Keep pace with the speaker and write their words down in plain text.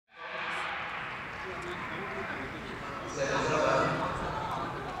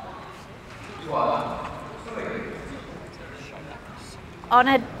On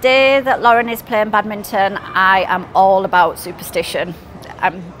a day that Lauren is playing badminton, I am all about superstition.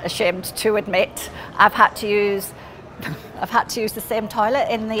 I'm ashamed to admit. I've had to use the same toilet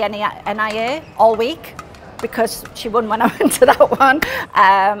in the NIA all week because she won when I went to that one.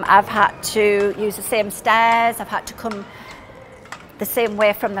 I've had to use the same stairs. I've had to come the same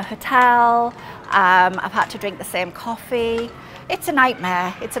way from the hotel. I've had to drink the same coffee. It's a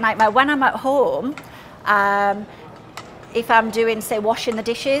nightmare. It's a nightmare. When I'm at home, if I'm doing, say, washing the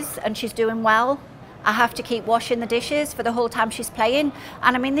dishes and she's doing well, I have to keep washing the dishes for the whole time she's playing.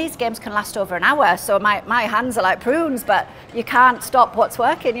 And I mean, these games can last over an hour, so my hands are like prunes, but you can't stop what's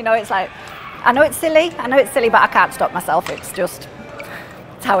working. You know, it's like, I know it's silly, but I can't stop myself. It's just,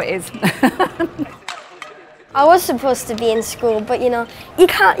 it's how it is. I was supposed to be in school, but you know, you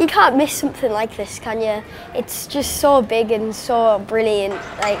can't miss something like this, can you? It's just so big and so brilliant.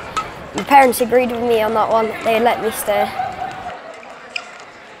 Like, my parents agreed with me on that one. They let me stay.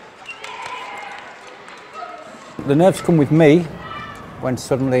 The nerves come with me when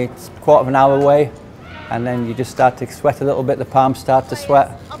suddenly it's a quarter of an hour away, and then you just start to sweat a little bit, the palms start to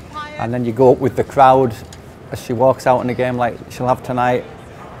sweat, and then you go up with the crowd as she walks out in a game like she'll have tonight,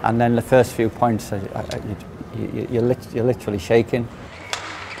 and then the first few points, you're literally shaking.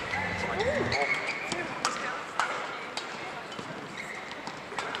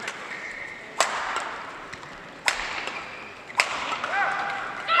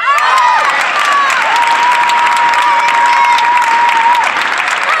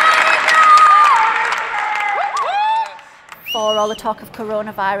 For all the talk of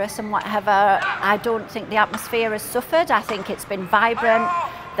coronavirus and whatever, I don't think the atmosphere has suffered. I think it's been vibrant.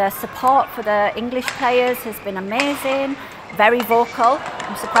 The support for the English players has been amazing, very vocal.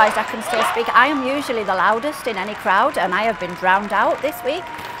 I'm surprised I can still speak. I am usually the loudest in any crowd, and I have been drowned out this week.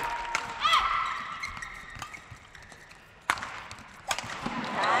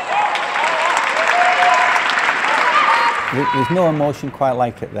 There's no emotion quite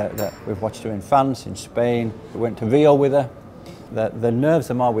like it that we've watched her in France, in Spain. We went to Rio with her. The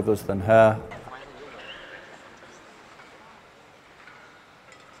nerves are more with us than her.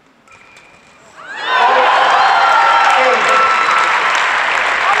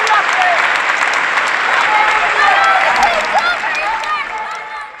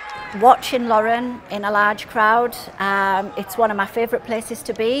 Watching Lauren in a large crowd, it's one of my favourite places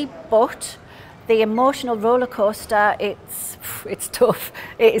to be, but the emotional roller coaster, it's tough.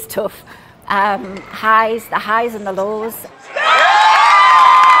 It is tough. The highs and the lows.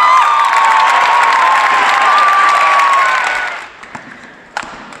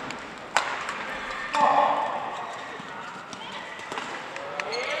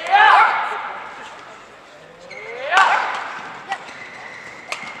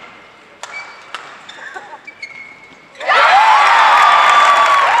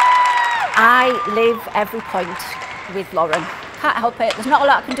 I live every point with Lauren. Can't help it. There's not a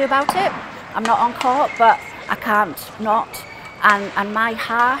lot I can do about it. I'm not on court, but I can't not. And my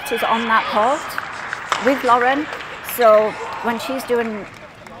heart is on that court with Lauren. So when she's doing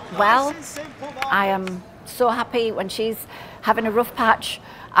well, I am so happy. When she's having a rough patch,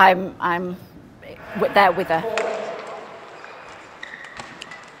 I'm there with her.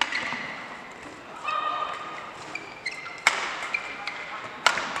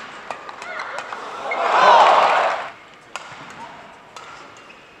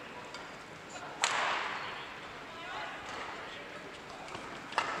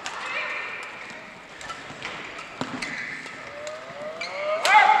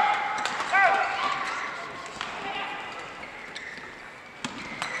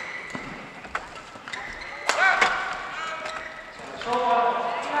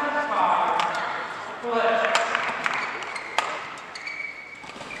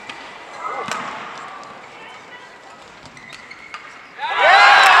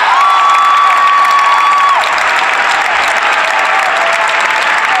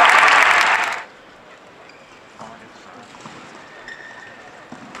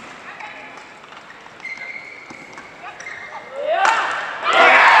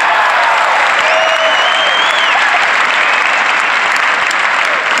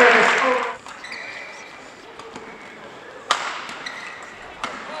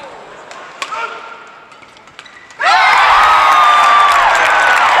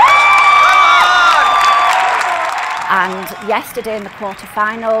 And yesterday in the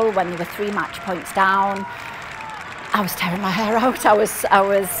quarter-final, when there were 3 match points down, I was tearing my hair out. I was,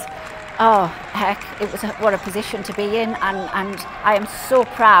 oh heck, it was what a position to be in, and I am so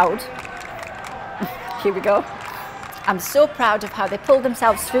proud Here we go. I'm so proud of how they pulled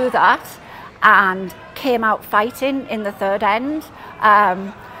themselves through that and came out fighting in the third end.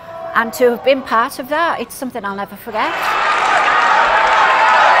 And to have been part of that, it's something I'll never forget.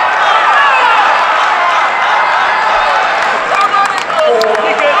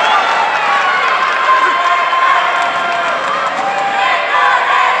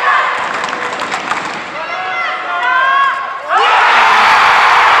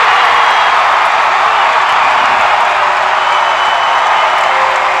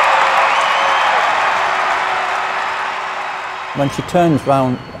 When she turns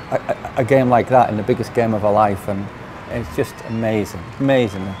round a game like that in the biggest game of her life, and it's just amazing,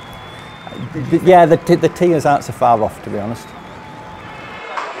 amazing. Yeah, the tears aren't so far off, to be honest.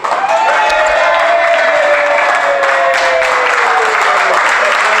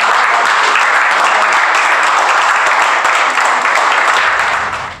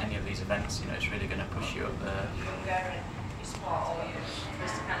 Any of these events, you know, it's really going to push you up there.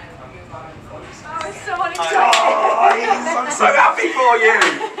 I'm so happy for you!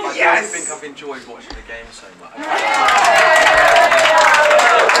 Yes! I think I've enjoyed watching the game so much.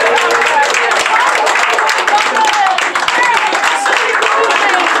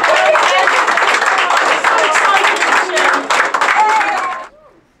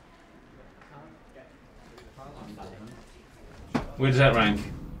 Where does that rank?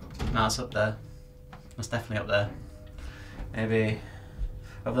 No, it's up there. It's definitely up there. Maybe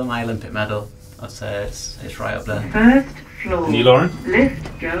other than my Olympic medal, I'd say it's right up there. First floor. And you, Lauren?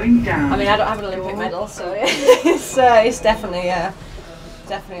 Lift going down. I mean, I don't have an Olympic medal, so it's definitely,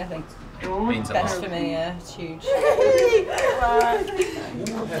 definitely, I think, Means a best lot. for me. It's huge.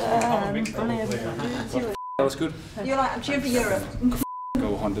 That was good. You're like, I'm cheering for Europe.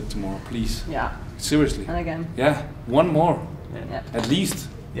 Go 100 tomorrow, please. Yeah, Seriously. and again. Yeah, one more. Yeah. At least.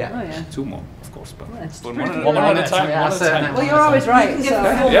 Yeah. Oh yeah. Two more, of course, but It's one pretty at good. one at a time. Yeah, One at a time. Well, you're always right. So.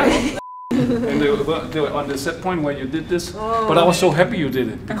 Yeah. And they were on the set point where you did this, but I was so happy you did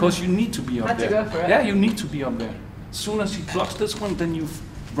it because you need to be up Had to there. go for it. Yeah, you need to be up there. As soon as he blocks this one, then you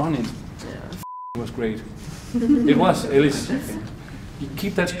run it. It was great. It was, Ellis. You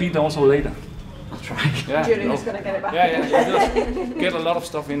keep that speed also later. I'll try. Yeah, Julian's gonna get it back. yeah, you just get a lot of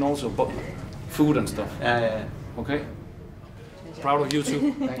stuff in also, but food and stuff. Yeah. Okay. Proud of you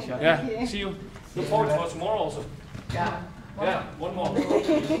too. Thanks, Sean. Yeah. See you. Look forward for tomorrow also. Yeah. Yeah. One more.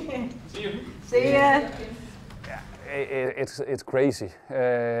 See you. See ya. It's crazy.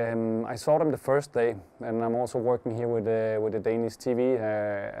 I saw them the first day, and I'm also working here with the Danish TV.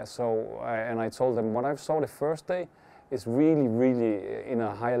 And I told them what I saw the first day is really in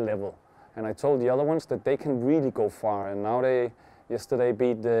a higher level. And I told the other ones that they can really go far. And now yesterday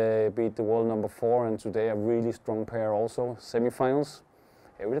beat the world number 4, and today a really strong pair also, semifinals.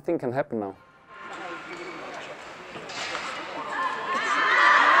 Everything can happen now.